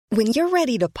When you're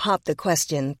ready to pop the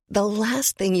question, the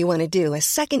last thing you want to do is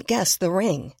second-guess the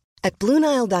ring. At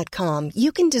BlueNile.com,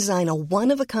 you can design a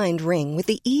one-of-a-kind ring with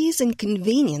the ease and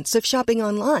convenience of shopping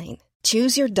online.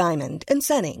 Choose your diamond and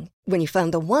setting. When you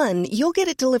find the one, you'll get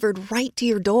it delivered right to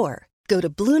your door. Go to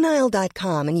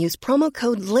BlueNile.com and use promo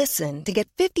code LISTEN to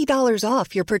get $50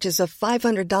 off your purchase of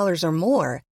 $500 or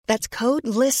more. That's code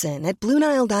LISTEN at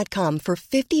BlueNile.com for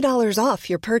 $50 off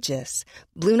your purchase.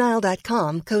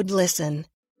 BlueNile.com, code LISTEN.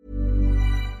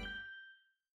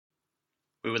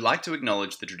 We would like to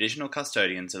acknowledge the traditional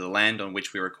custodians of the land on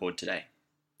which we record today.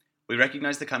 We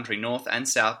recognise the country north and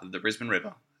south of the Brisbane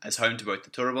River as home to both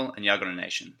the Turrbal and Yagara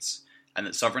nations, and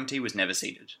that sovereignty was never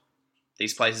ceded.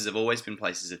 These places have always been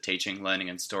places of teaching,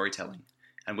 learning and storytelling,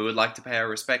 and we would like to pay our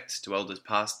respects to elders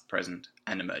past, present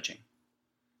and emerging.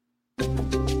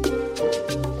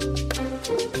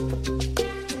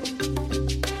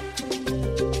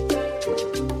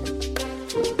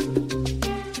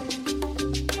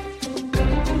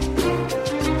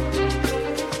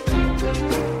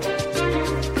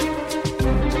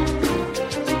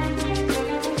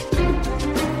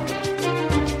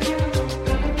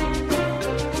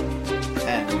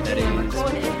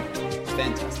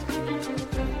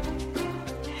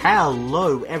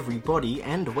 Hello everybody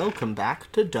and welcome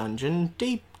back to Dungeon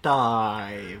Deep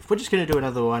Dive. We're just going to do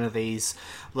another one of these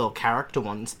little character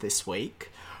ones this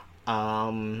week.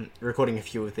 Recording a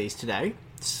few of these today.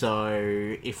 So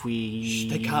if we...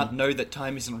 They can't know that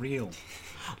time isn't real.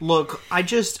 Look, I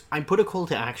put a call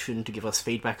to action to give us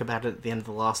feedback about it at the end of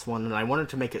the last one, and I wanted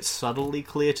to make it subtly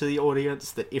clear to the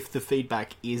audience that if the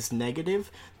feedback is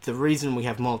negative, the reason we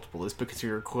have multiple is because we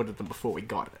recorded them before we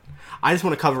got it. I just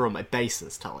want to cover all my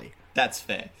bases, Tully. That's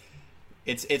fair.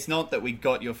 It's not that we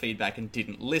got your feedback and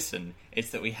didn't listen, it's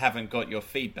that we haven't got your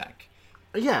feedback.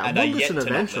 Yeah, and we'll are listen yet to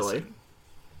eventually. Listen.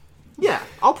 Yeah,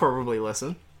 I'll probably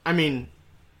listen. I mean...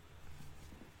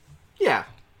 yeah,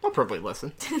 I'll probably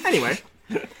listen. Anyway...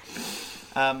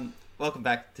 Welcome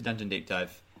back to Dungeon Deep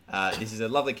Dive. This is a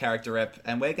lovely character rep,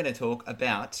 and we're going to talk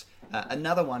about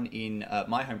another one in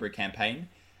my homebrew campaign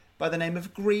by the name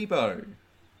of Grebo.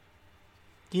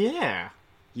 Yeah.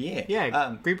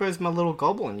 Grebo's my little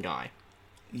goblin guy.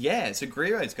 Yeah, so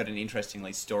Grebo's got an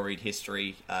interestingly storied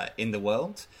history in the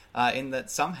world, in that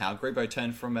somehow Grebo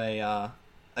turned from a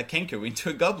Kenku into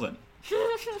a goblin.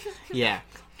 Yeah.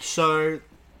 So,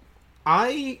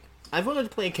 I've wanted to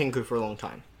play a Kenku for a long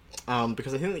time.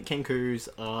 Because I think that Kenkus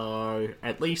are,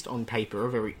 at least on paper, a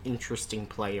very interesting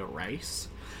player race.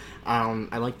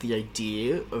 I like the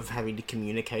idea of having to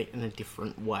communicate in a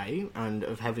different way, and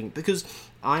of having... because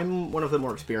I'm one of the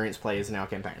more experienced players in our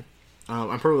campaign.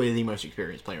 I'm probably the most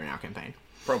experienced player in our campaign.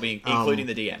 Probably including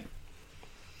the DM.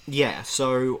 Yeah,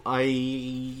 so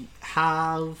I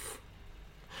have...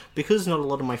 because not a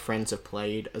lot of my friends have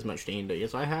played as much D&D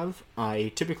as I have,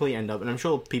 I typically end up, and I'm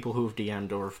sure people who have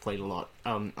DM'd or have played a lot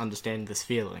understand this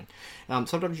feeling.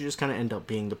 Sometimes you just kind of end up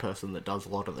being the person that does a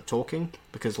lot of the talking,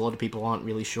 because a lot of people aren't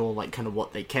really sure, like, kind of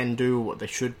what they can do, what they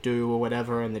should do, or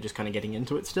whatever, and they're just kind of getting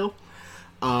into it still.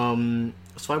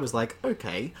 So I was like,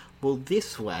 okay, well,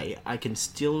 this way I can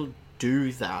still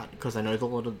do that, because I know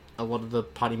that a lot of the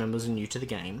party members are new to the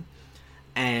game,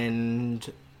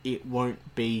 and it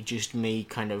won't be just me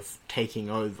kind of taking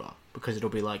over, because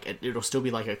it'll still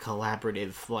be like a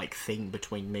collaborative like thing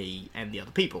between me and the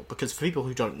other people. Because for people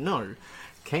who don't know,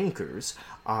 Kenkus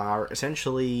are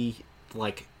essentially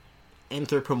like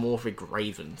anthropomorphic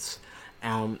ravens,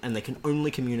 and they can only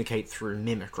communicate through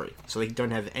mimicry, so they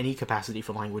don't have any capacity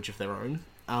for language of their own.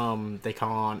 They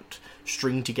can't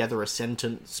string together a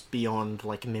sentence beyond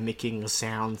like mimicking the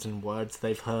sounds and words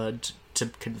they've heard to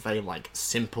convey like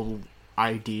simple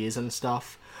ideas and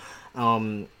stuff.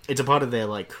 It's a part of their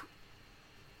like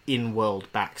in-world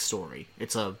backstory.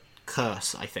 It's a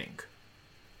curse, I think.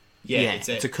 Yeah, it's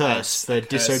a curse for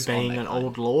disobeying an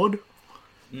old lord.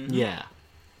 Mm-hmm. Yeah.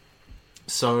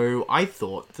 So I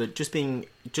thought that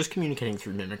just communicating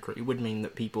through mimicry would mean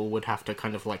that people would have to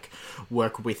kind of like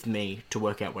work with me to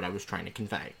work out what I was trying to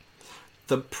convey.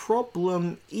 The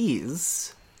problem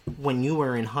is, when you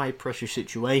are in high-pressure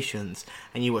situations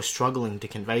and you are struggling to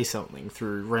convey something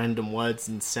through random words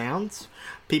and sounds,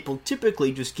 people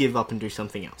typically just give up and do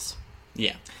something else.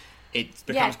 Yeah. It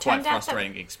becomes quite a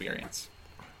frustrating experience.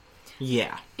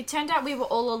 Yeah. It turned out we were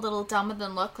all a little dumber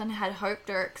than Lachlan had hoped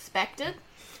or expected.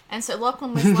 And so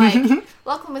Lachlan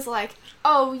was like,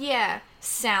 oh yeah,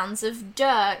 sounds of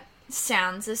dirt,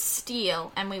 sounds of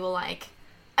steel. And we were like,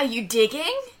 are you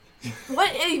digging?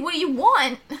 What do you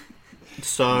want?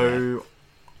 So,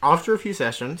 after a few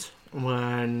sessions,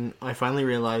 when I finally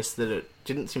realised that it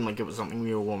didn't seem like it was something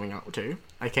we were warming up to,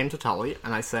 I came to Tully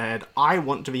and I said, I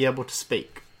want to be able to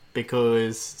speak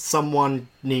because someone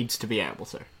needs to be able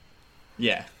to.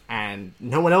 Yeah. And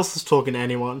no one else is talking to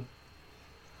anyone.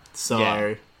 So...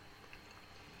 Yeah.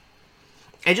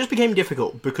 It just became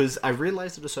difficult because I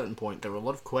realised at a certain point there were a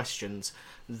lot of questions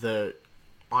that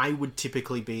I would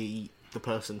typically be the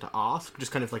person to ask,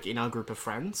 just kind of like in our group of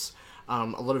friends. A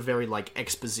lot of very like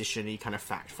exposition-y kind of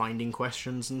fact-finding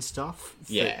questions and stuff.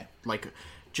 Yeah. Like,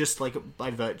 just like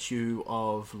by virtue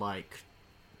of like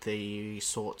the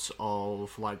sorts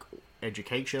of like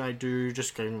education I do,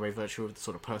 just going by virtue of the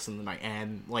sort of person that I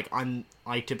am. Like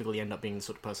I typically end up being the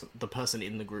sort of person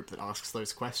in the group that asks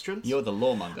those questions. You're the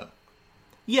lawmonger.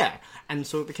 Yeah, and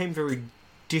so it became very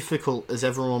difficult as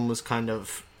everyone was kind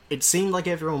of... It seemed like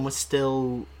everyone was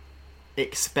still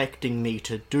expecting me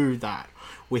to do that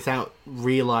without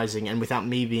realising and without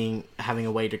me having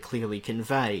a way to clearly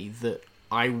convey that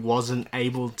I wasn't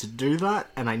able to do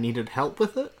that and I needed help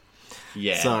with it.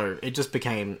 Yeah. So it just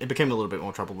became a little bit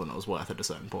more trouble than it was worth at a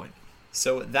certain point.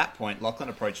 So at that point, Lachlan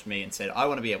approached me and said, I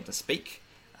want to be able to speak.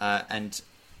 And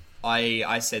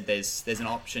I said there's an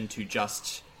option to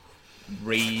just...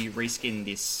 reskin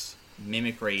this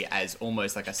mimicry as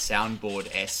almost like a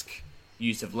soundboard-esque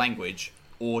use of language,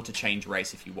 or to change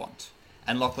race if you want.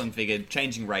 And Lachlan figured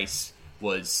changing race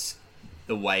was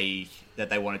the way that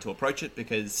they wanted to approach it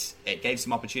because it gave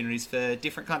some opportunities for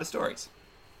different kind of stories.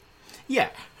 Yeah,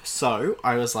 so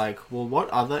I was like, well, what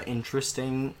other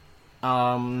interesting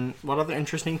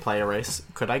player race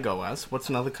could I go as? What's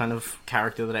another kind of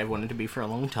character that I've wanted to be for a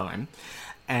long time?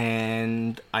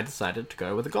 And I decided to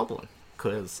go with a goblin,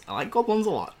 because I like goblins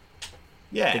a lot.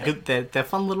 Yeah. They're good, they're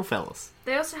fun little fellas.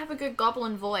 They also have a good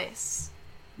goblin voice.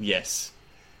 Yes.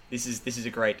 This is a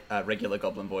great regular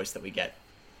goblin voice that we get.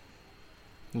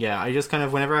 Yeah, I just kind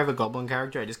of, whenever I have a goblin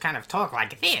character, I just kind of talk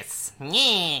like this.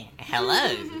 Yeah,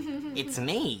 hello, it's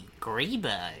me,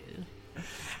 Grebo.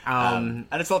 And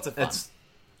it's lots of fun.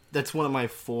 That's one of my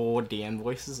 4 DM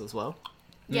voices as well.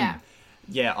 Yeah.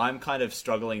 Yeah, I'm kind of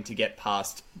struggling to get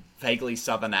past vaguely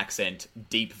southern accent,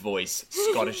 deep voice,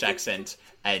 Scottish accent,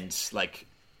 and like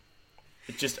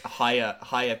just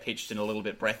higher pitched and a little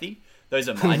bit breathy. Those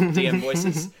are my DM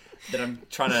voices that I'm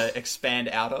trying to expand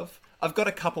out of. I've got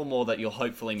a couple more that you'll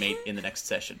hopefully meet in the next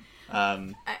session.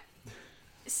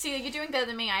 See, you're doing better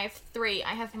than me. I have 3.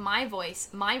 I have my voice,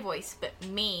 but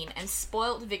mean, and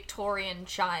spoilt Victorian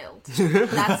child.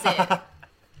 That's it.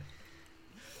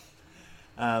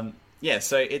 Yeah,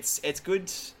 so it's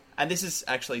good, and this is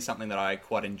actually something that I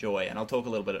quite enjoy, and I'll talk a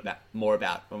little bit more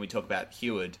about when we talk about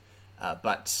Heward.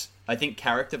 But I think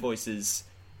character voices,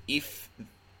 if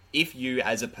you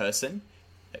as a person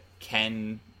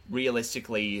can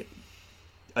realistically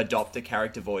adopt a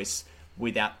character voice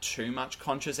without too much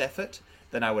conscious effort,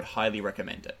 then I would highly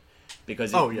recommend it.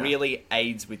 Because it really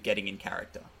aids with getting in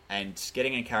character. And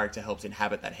getting in character helps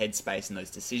inhabit that headspace and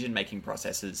those decision-making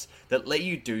processes that let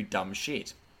you do dumb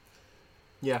shit.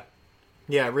 Yeah.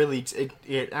 Yeah, really,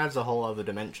 it adds a whole other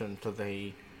dimension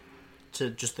to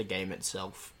just the game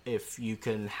itself. If you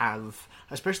can have...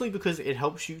 Especially because it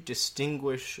helps you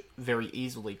distinguish very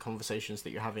easily conversations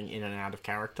that you're having in and out of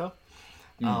character.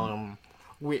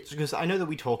 Because I know that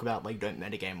we talk about, like, don't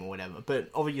metagame or whatever, but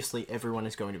obviously everyone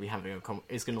is going to be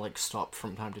is going to, like, stop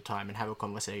from time to time and have a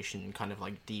conversation and kind of,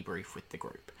 like, debrief with the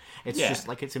group. It's just,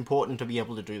 like, it's important to be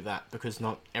able to do that because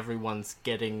not everyone's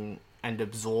getting and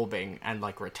absorbing and,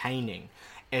 like, retaining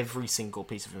every single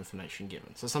piece of information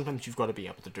given. So sometimes you've got to be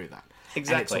able to do that.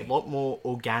 Exactly. And it's a lot more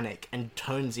organic and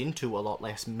turns into a lot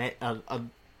less...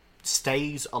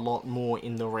 stays a lot more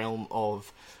in the realm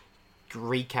of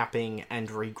recapping and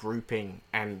regrouping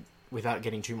and without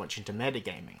getting too much into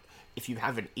metagaming. If you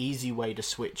have an easy way to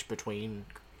switch between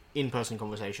in-person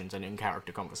conversations and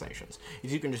in-character conversations,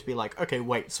 if you can just be like, okay,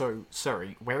 wait, so,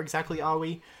 sorry, where exactly are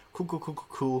we?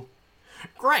 Cool.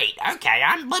 Great, okay,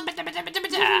 I'm...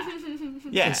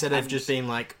 Yeah. Instead of just being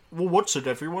like, well, what should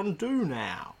everyone do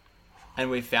now?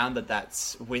 And we've found that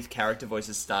that's, with character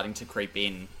voices starting to creep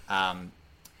in, and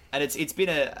it's been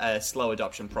a slow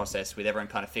adoption process with everyone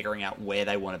kind of figuring out where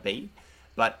they want to be.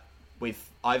 But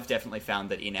I've definitely found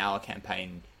that in our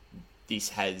campaign, this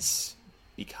has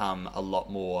become a lot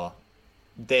more...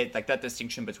 Like that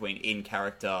distinction between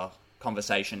in-character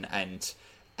conversation and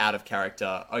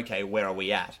out-of-character, okay, where are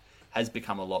we at, has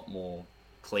become a lot more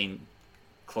clean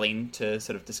to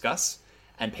sort of discuss.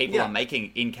 And people are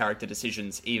making in-character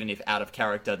decisions, even if out of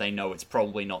character, they know it's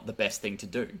probably not the best thing to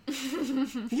do.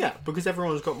 Yeah, because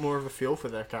everyone's got more of a feel for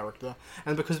their character,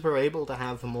 and because we're able to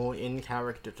have more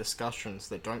in-character discussions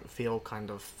that don't feel kind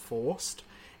of forced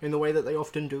in the way that they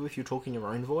often do if you're talking your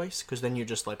own voice, because then you're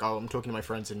just like, oh, I'm talking to my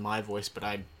friends in my voice, but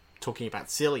I talking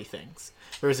about silly things.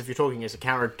 Whereas if you're talking as a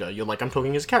character, you're like, I'm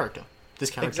talking as a character. This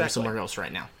character is somewhere else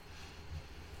right now.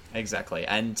 Exactly,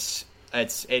 and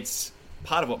it's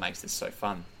part of what makes this so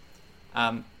fun.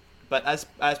 But as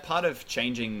part of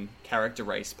changing character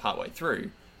race partway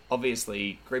through,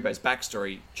 obviously Greebo's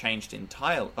backstory changed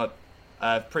entirely.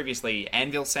 Previously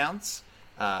Anvil Sounds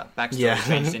backstory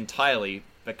changed entirely,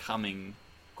 becoming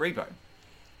Greebo.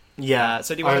 Yeah.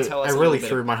 So do you want to tell us? I really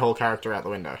threw my whole character out the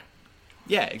window.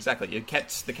 Yeah, exactly. You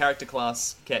kept the character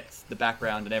class, kept the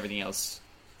background, and everything else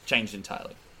changed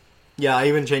entirely. Yeah, I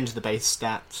even changed the base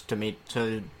stats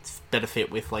to better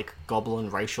fit with like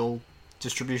goblin racial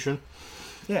distribution.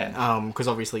 Yeah. Because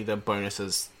obviously the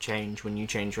bonuses change when you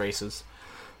change races.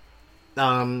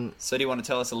 So do you want to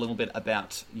tell us a little bit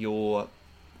about your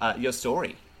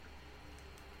story?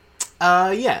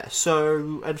 Yeah.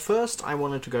 So at first I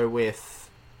wanted to go with...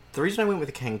 The reason I went with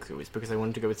the Kenku is because I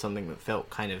wanted to go with something that felt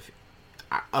kind of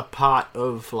a part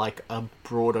of like a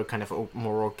broader kind of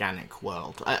more organic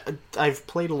world. I've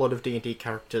played a lot of D&D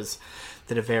characters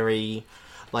that are very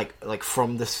like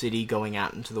from the city going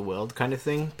out into the world kind of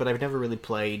thing, but I've never really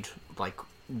played like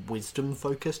wisdom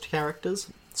focused characters.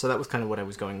 So that was kind of what I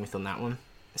was going with on that one.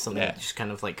 Something that just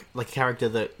kind of like a character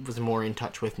that was more in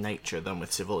touch with nature than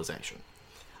with civilization.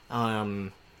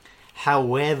 However,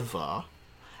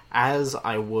 as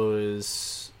I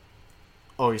was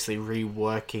obviously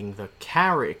reworking the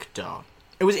character,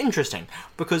 it was interesting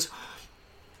because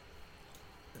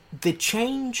the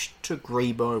change to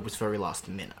Greebo was very last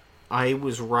minute. I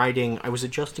was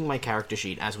adjusting my character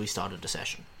sheet as we started a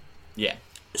session. Yeah.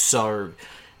 So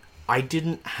I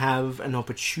didn't have an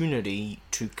opportunity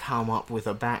to come up with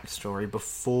a backstory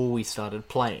before we started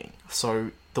playing.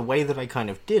 So the way that I kind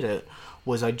of did it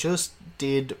was I just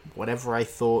did whatever I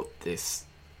thought this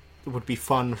would be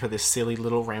fun for this silly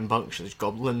little rambunctious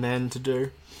goblin man to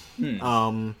do.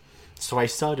 So I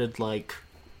started like...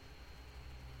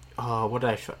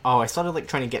 I started like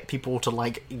trying to get people to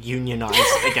like unionize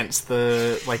against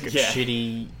the like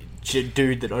shitty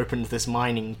dude that opened this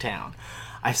mining town.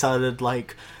 I started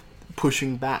like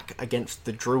pushing back against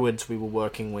the druids we were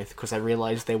working with because I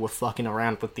realized they were fucking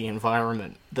around with the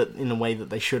environment that in a way that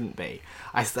they shouldn't be.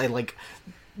 I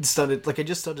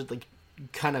just started like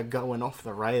kind of going off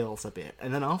the rails a bit,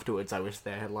 and then afterwards I was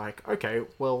there like, okay,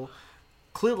 well,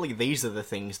 clearly these are the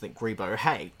things that Greebo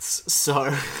hates, so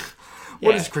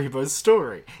what is Greebo's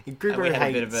story? Greebo we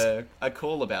had a bit of a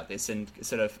call about this and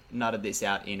sort of nutted this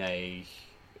out in a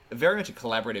very much a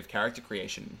collaborative character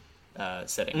creation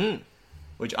setting,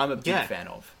 which I'm a big fan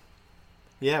of.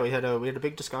 Yeah, we had a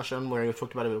big discussion where we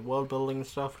talked about a bit of world building and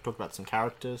stuff. We talked about some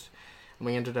characters, and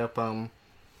we ended up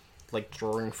like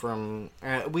drawing from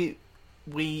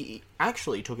we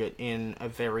actually took it in a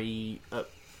very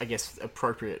I guess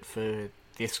appropriate for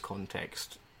this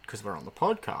context because we're on the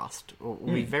podcast.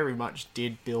 We very much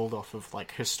did build off of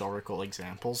like historical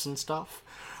examples and stuff.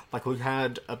 Like we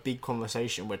had a big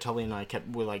conversation where Tully and I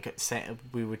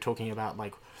we were talking about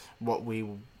like what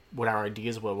our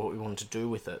ideas were, what we wanted to do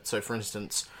with it. So for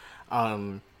instance,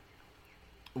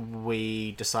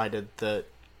 we decided that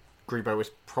Greebo was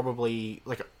probably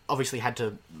like obviously had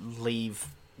to leave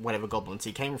whatever goblins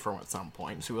he came from at some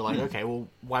point. So we were like, okay, well,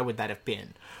 why would that have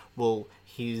been? Well,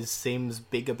 he seems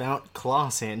big about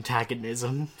class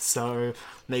antagonism, so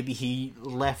maybe he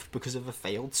left because of a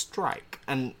failed strike.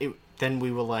 And then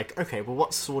we were like, okay, well,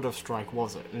 what sort of strike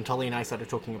was it? And Tully and I started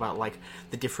talking about, like,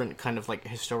 the different kind of, like,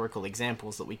 historical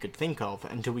examples that we could think of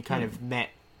until we kind of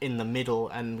met in the middle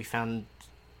and we found,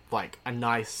 like, a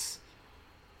nice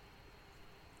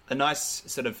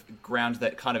sort of ground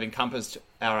that kind of encompassed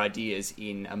our ideas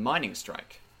in a mining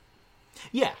strike.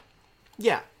 Yeah.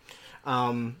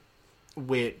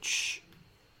 Which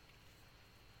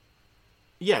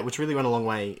really went a long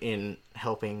way in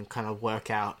helping kind of work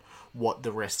out what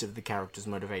the rest of the characters'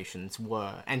 motivations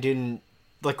were, and in,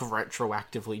 like,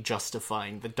 retroactively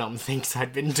justifying the dumb things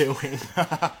I'd been doing.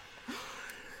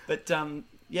 But,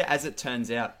 as it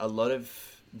turns out, a lot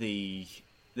of the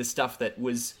stuff that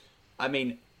was, I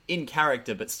mean, in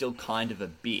character, but still kind of a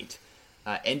bit,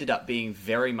 ended up being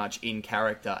very much in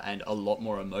character and a lot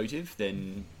more emotive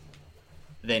than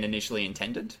initially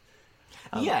intended.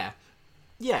 Yeah,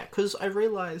 because I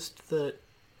realised that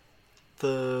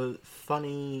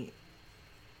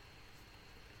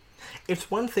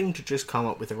it's one thing to just come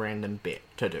up with a random bit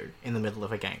to do in the middle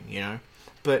of a game, you know?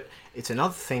 But it's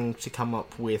another thing to come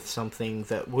up with something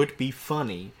that would be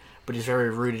funny, but is very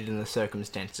rooted in the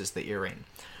circumstances that you're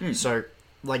in. So,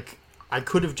 like, I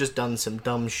could have just done some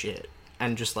dumb shit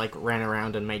and just, like, ran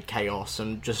around and made chaos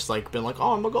and just, like, been like,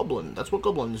 oh, I'm a goblin. That's what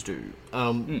goblins do.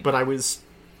 But I was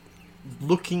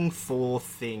looking for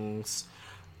things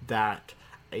that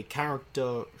a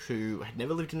character who had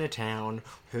never lived in a town,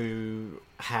 who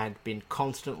had been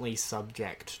constantly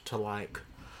subject to, like...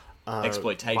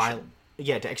 exploitation.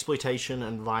 To exploitation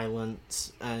and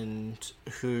violence, and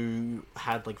who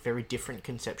had, like, very different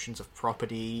conceptions of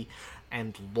property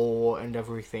and law and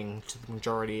everything to the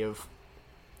majority of,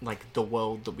 like, the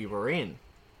world that we were in.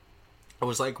 I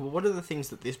was like, well, what are the things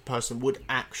that this person would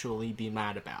actually be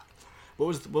mad about?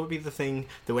 What would be the thing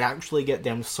that would actually get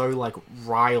them so, like,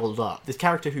 riled up? This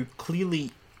character who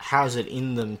clearly has it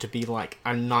in them to be, like,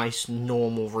 a nice,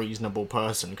 normal, reasonable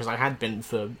person, because I had been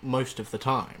for most of the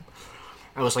time.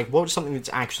 I was like, what's something that's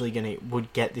actually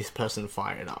would get this person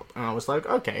fired up? And I was like,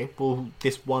 okay, well,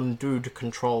 this one dude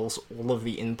controls all of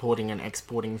the importing and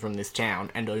exporting from this town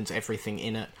and owns everything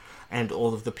in it, and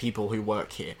all of the people who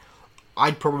work here.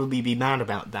 I'd probably be mad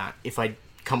about that if I'd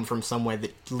come from somewhere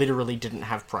that literally didn't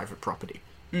have private property.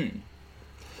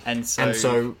 And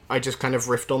so I just kind of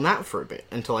riffed on that for a bit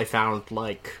until I found a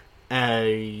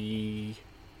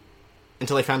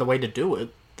way to do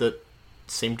it that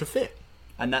seemed to fit.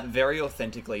 And that very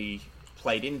authentically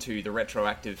played into the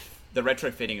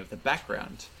retrofitting of the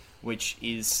background, which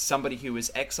is somebody who was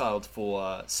exiled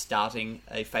for starting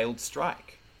a failed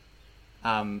strike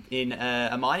in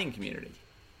a mining community.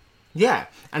 Yeah,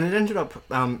 and it ended up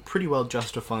pretty well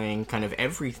justifying kind of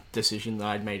every decision that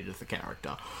I'd made as the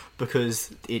character,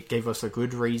 because it gave us a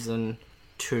good reason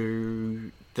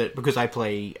because I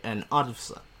play an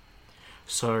artificer.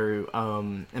 So,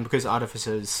 and because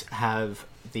artificers have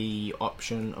the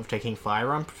option of taking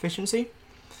firearm proficiency,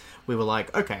 we were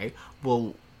like, okay,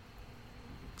 well,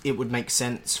 it would make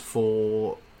sense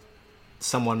for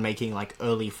someone making, like,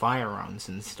 early firearms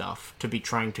and stuff to be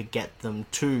trying to get them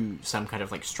to some kind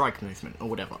of, like, strike movement or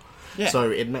whatever. Yeah.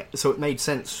 So it made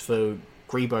sense for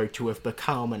Grebo to have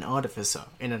become an artificer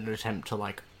in an attempt to,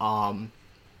 like, arm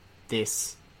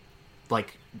this,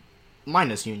 like,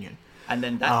 miners' union. And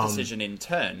then that decision, in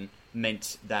turn,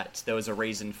 meant that there was a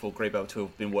reason for Grebo to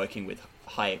have been working with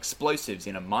high explosives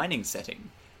in a mining setting,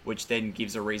 which then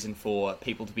gives a reason for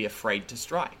people to be afraid to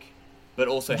strike, but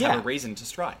also have a reason to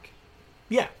strike.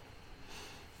 Yeah.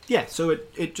 Yeah, so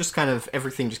it just kind of,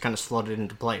 everything just kind of slotted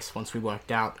into place once we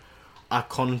worked out a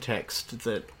context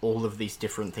that all of these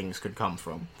different things could come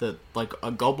from. That, like,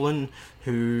 a goblin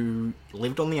who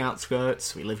lived on the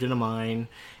outskirts, we lived in a mine,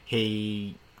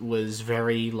 he was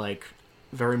very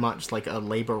much like a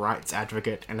labor rights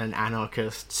advocate and an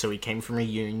anarchist, so he came from a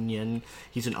union.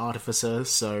 He's an artificer,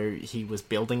 so he was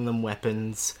building them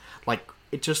weapons. Like,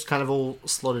 it just kind of all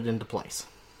slotted into place.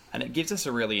 And it gives us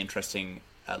a really interesting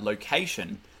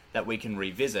location that we can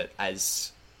revisit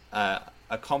as a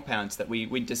compound that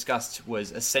we discussed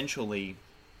was essentially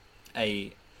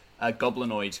a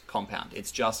goblinoid compound.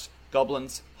 It's just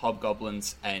goblins,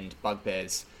 hobgoblins, and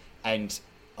bugbears, and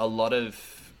a lot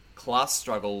of class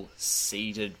struggle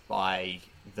seeded by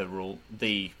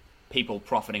the people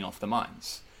profiting off the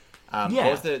mines. What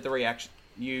was the reaction?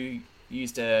 You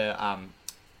used a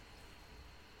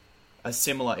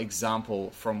similar example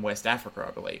from West Africa,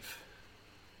 I believe.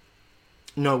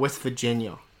 No, West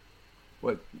Virginia.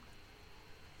 What?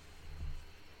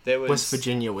 West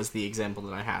Virginia was the example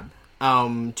that I had.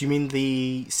 Do you mean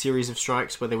the series of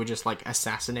strikes where they were just, like,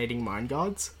 assassinating mine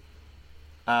guards?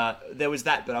 There was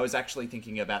that, but I was actually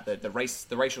thinking about the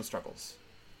racial struggles.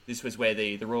 This was where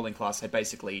the ruling class had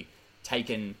basically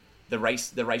taken the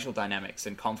racial dynamics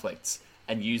and conflicts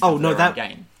and used them for their own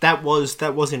gain. That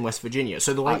was in West Virginia.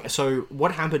 So so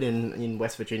what happened in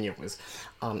West Virginia was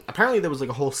apparently there was, like,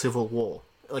 a whole civil war,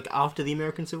 like, after the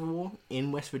American Civil War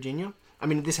in West Virginia. I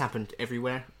mean, this happened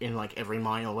everywhere, in, like, every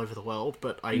mine all over the world,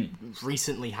 but I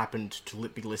recently happened to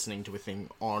be listening to a thing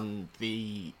on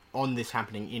this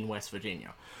happening in West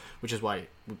Virginia, which is why it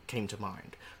came to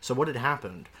mind. So what had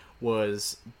happened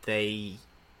was they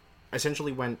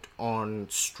essentially went on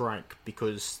strike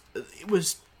because it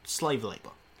was slave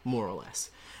labor, more or less.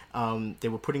 They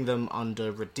were putting them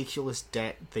under ridiculous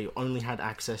debt. They only had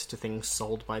access to things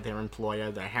sold by their employer.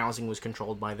 Their housing was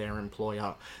controlled by their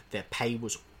employer. Their pay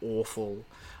was awful.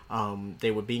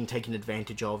 They were being taken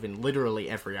advantage of in literally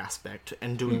every aspect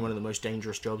and doing one of the most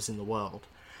dangerous jobs in the world.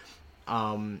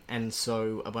 And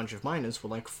so a bunch of miners were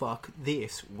like, fuck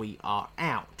this, we are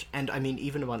out. And I mean,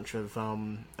 even a bunch of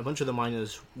the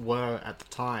miners were at the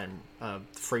time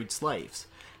freed slaves.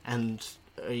 And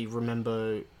I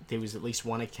remember there was at least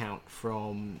one account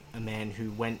from a man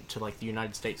who went to, like, the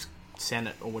United States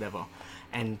Senate or whatever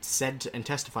and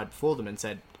testified before them and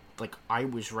said, like, I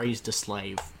was raised a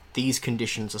slave. These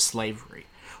conditions are slavery.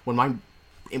 When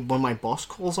my boss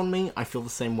calls on me, I feel the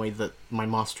same way that my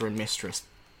master and mistress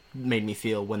made me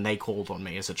feel when they called on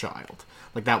me as a child.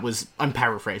 Like, that was, I'm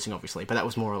paraphrasing obviously, but that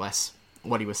was more or less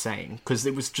what he was saying, because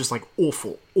it was just like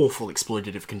awful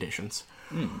exploitative conditions.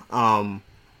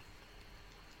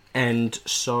 And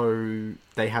so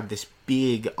they had this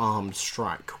big armed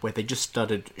strike where they just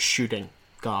started shooting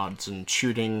guards and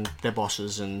shooting their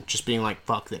bosses and just being like,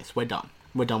 fuck this, we're done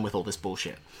with all this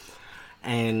bullshit.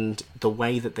 And the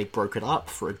way that they broke it up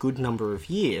for a good number of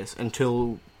years,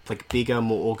 until like bigger,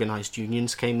 more organized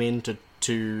unions came in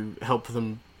to help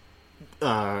them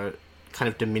kind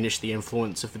of diminish the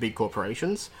influence of the big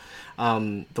corporations.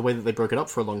 The way that they broke it up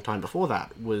for a long time before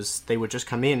that was they would just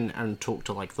come in and talk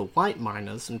to like the white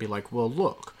miners and be like, well,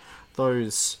 look,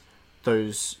 those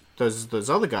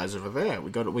other guys over there,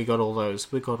 we got all those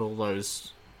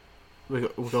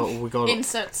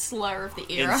insert slur of the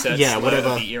era. Insert slur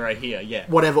of the era here, yeah.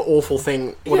 Whatever awful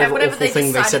thing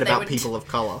they said about people of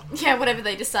color. Yeah, whatever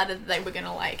they decided that they were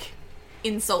gonna like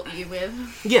insult you with.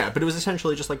 Yeah, but it was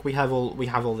essentially just like we have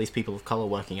all these people of color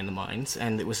working in the mines,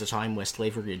 and it was a time where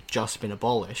slavery had just been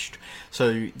abolished.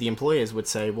 So the employers would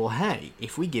say, well, hey,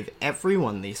 if we give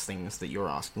everyone these things that you're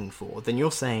asking for, then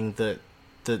you're saying that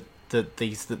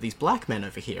these black men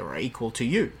over here are equal to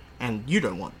you. And you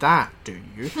don't want that, do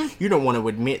you? You don't want to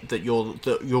admit that you're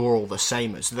all the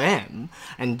same as them.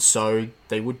 And so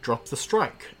they would drop the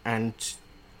strike and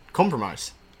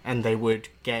compromise, and they would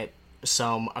get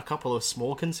a couple of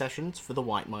small concessions for the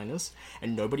white miners,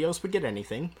 and nobody else would get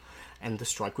anything, and the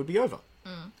strike would be over.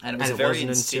 And it was a very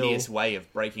insidious way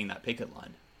of breaking that picket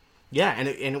line. Yeah, and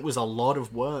it was a lot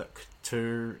of work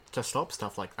to stop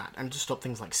stuff like that, and to stop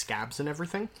things like scabs and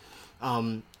everything.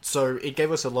 So it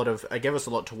gave us a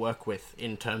lot to work with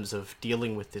in terms of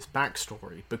dealing with this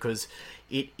backstory, because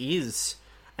it is,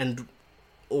 and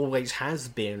always has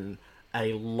been,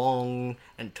 a long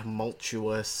and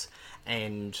tumultuous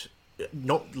and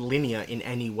not linear in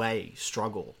any way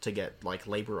struggle to get like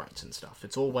labor rights and stuff.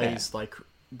 It's always like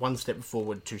one step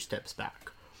forward, two steps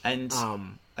back. And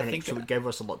I think it gave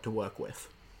us a lot to work with.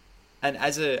 And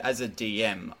as a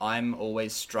DM, I'm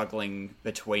always struggling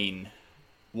between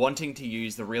wanting to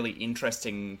use the really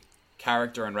interesting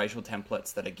character and racial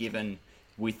templates that are given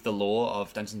with the lore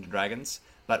of Dungeons & Dragons,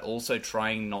 but also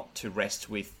trying not to rest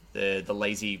with the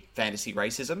lazy fantasy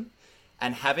racism,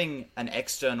 and having an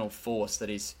external force that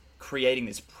is creating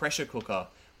this pressure cooker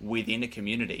within a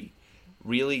community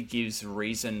really gives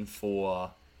reason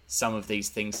for some of these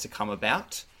things to come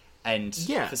about. And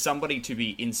for somebody to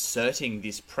be inserting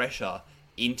this pressure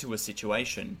into a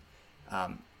situation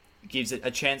gives it a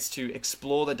chance to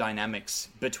explore the dynamics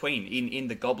between, in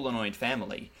the goblinoid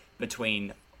family,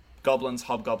 between goblins,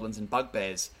 hobgoblins, and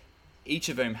bugbears. Each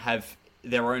of whom have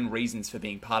their own reasons for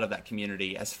being part of that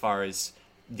community as far as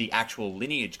the actual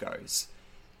lineage goes.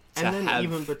 To and then have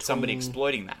even between, somebody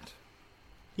exploiting that.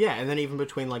 Yeah, and then even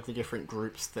between like the different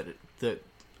groups that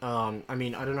I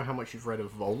mean, I don't know how much you've read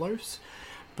of Volos,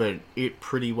 but it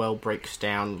pretty well breaks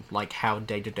down like how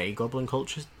day-to-day goblin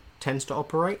culture tends to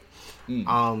operate.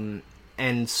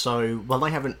 And so, while I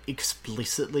haven't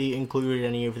explicitly included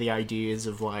any of the ideas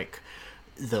of like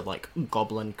the like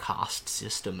goblin caste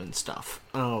system and stuff,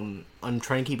 I'm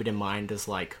trying to keep it in mind as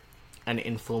like an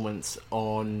influence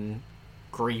on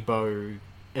Grebo,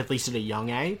 at least at a young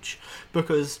age,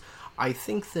 because I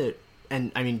think that,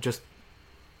 and I mean just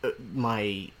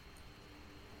my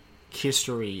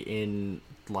history in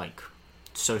like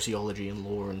sociology and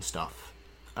lore and stuff,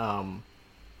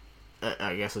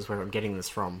 I guess is where I'm getting this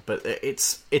from, but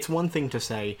it's one thing to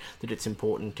say that it's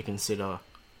important to consider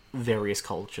various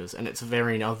cultures, and it's a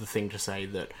very another thing to say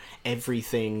that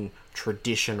everything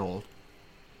traditional,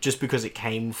 just because it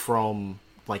came from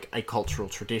like a cultural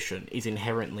tradition, is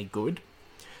inherently good.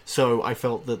 So I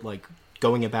felt that like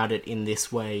going about it in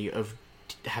this way of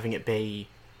having it be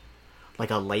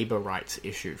like a labor rights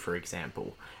issue, for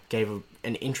example, gave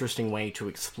an interesting way to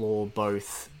explore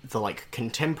both the like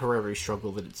contemporary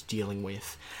struggle that it's dealing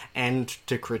with, and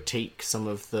to critique some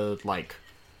of the like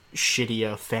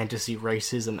shittier fantasy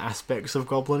racism aspects of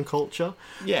goblin culture.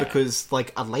 Yeah, because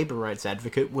like a labor rights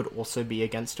advocate would also be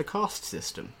against a caste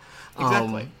system.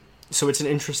 Exactly. So it's an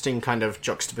interesting kind of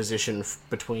juxtaposition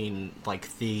between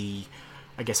like the,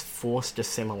 I guess, forced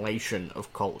assimilation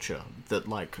of culture that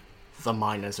like the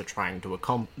miners are trying to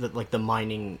that like the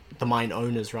mine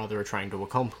owners rather are trying to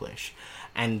accomplish,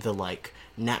 and the like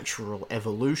natural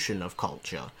evolution of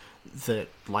culture that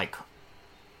like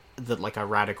a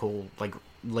radical like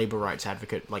labor rights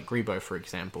advocate like Grebo, for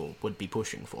example, would be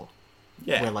pushing for.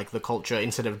 Yeah, where like the culture,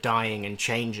 instead of dying and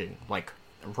changing, like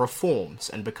reforms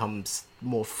and becomes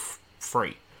more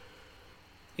free.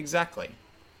 Exactly.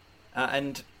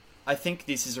 And I think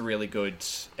this is a really good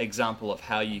example of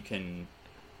how you can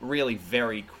really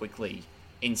very quickly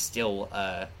instill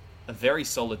a very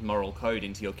solid moral code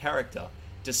into your character,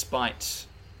 despite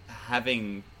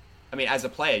having... I mean, as a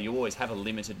player, you always have a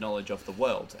limited knowledge of the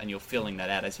world, and you're filling that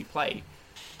out as you play.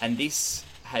 And this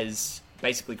has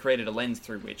basically created a lens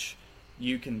through which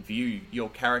you can view your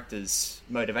character's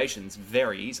motivations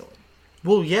very easily.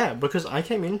 Well, yeah, because I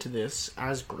came into this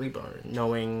as Grebo,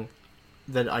 knowing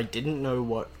that I didn't know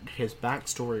what his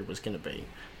backstory was going to be,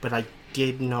 but I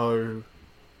did know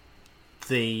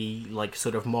the, like,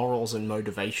 sort of morals and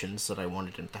motivations that I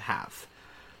wanted him to have.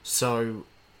 So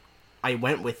I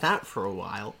went with that for a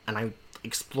while, and I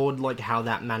explored, like, how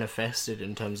that manifested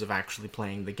in terms of actually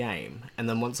playing the game. And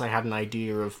then once I had an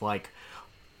idea of, like,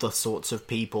 the sorts of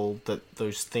people that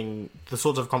the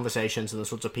sorts of conversations and the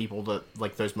sorts of people that,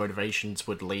 like, those motivations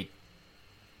would lead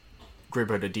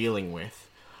Grebo to dealing with,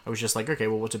 I was just like, okay,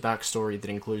 well, what's a backstory that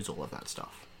includes all of that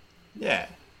stuff? Yeah.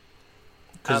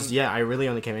 Because, I really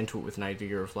only came into it with an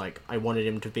idea of, like, I wanted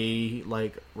him to be,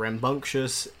 like,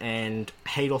 rambunctious and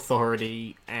hate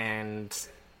authority and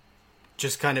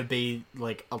just kind of be,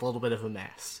 like, a little bit of a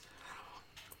mess.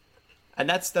 And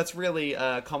that's really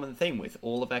a common theme with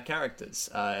all of our characters.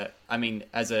 I mean,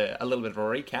 as a little bit of a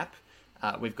recap,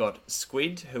 we've got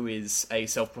Squid, who is a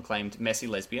self-proclaimed messy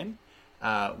lesbian.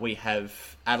 We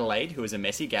have Adelaide, who is a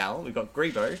messy gal. We've got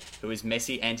Grebo, who is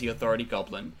messy anti-authority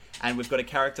goblin. And we've got a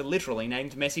character literally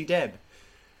named Messy Deb.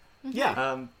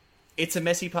 Yeah. It's a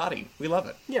messy party. We love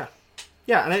it. Yeah.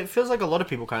 Yeah, and it feels like a lot of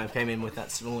people kind of came in with that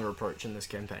similar approach in this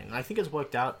campaign. And I think it's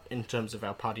worked out in terms of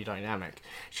our party dynamic.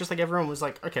 It's just like everyone was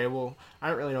like, okay, well, I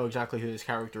don't really know exactly who this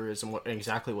character is and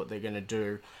exactly what they're going to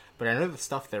do, but I know the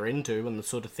stuff they're into and the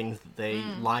sort of things that they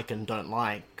like and don't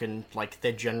like and, like,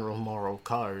 their general moral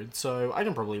code, so I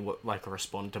can probably,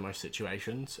 respond to most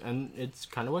situations, and it's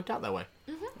kind of worked out that way.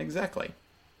 Mm-hmm. Exactly.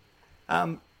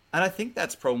 And I think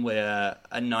that's probably a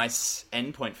nice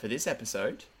endpoint for this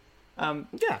episode.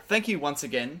 Thank you once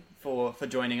again for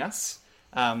joining us.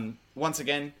 Once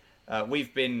again,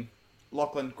 we've been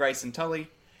Lachlan, Grace, and Tully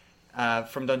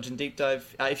from Dungeon Deep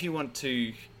Dive. If you want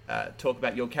to talk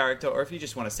about your character, or if you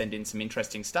just want to send in some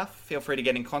interesting stuff, feel free to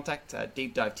get in contact at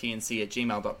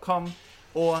deepdivetnc@gmail.com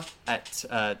or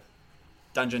at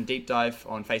Dungeon Deep Dive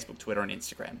on Facebook, Twitter, and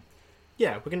Instagram.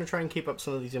 Yeah, we're going to try and keep up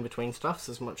some of these in-between stuffs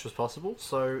as much as possible,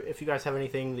 so if you guys have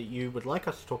anything that you would like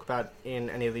us to talk about in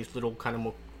any of these little kind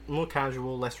of more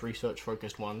casual, less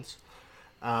research-focused ones,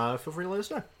 feel free to let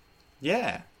us know.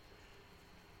 Yeah.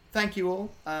 Thank you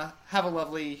all. Have a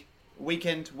lovely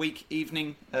weekend, week,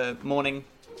 evening, morning,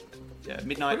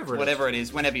 midnight, whatever it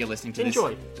is, whenever you're listening to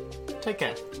Enjoy. Take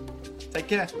care. Take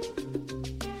care.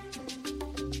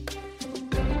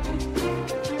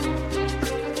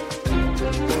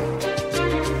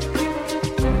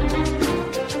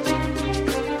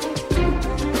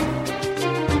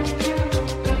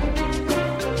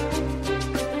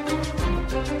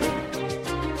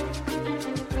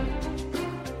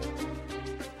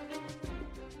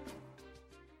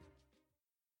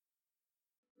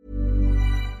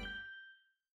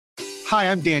 Hi,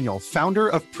 I'm Daniel, founder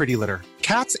of Pretty Litter.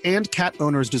 Cats and cat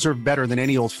owners deserve better than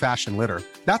any old-fashioned litter.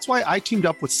 That's why I teamed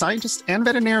up with scientists and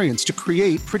veterinarians to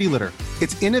create Pretty Litter.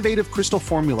 Its innovative crystal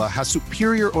formula has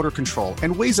superior odor control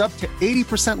and weighs up to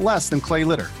 80% less than clay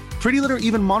litter. Pretty Litter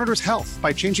even monitors health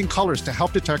by changing colors to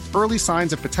help detect early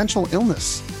signs of potential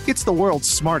illness. It's the world's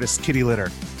smartest kitty litter.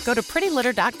 Go to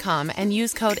prettylitter.com and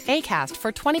use code ACAST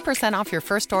for 20% off your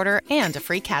first order and a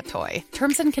free cat toy.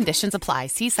 Terms and conditions apply.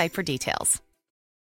 See site for details.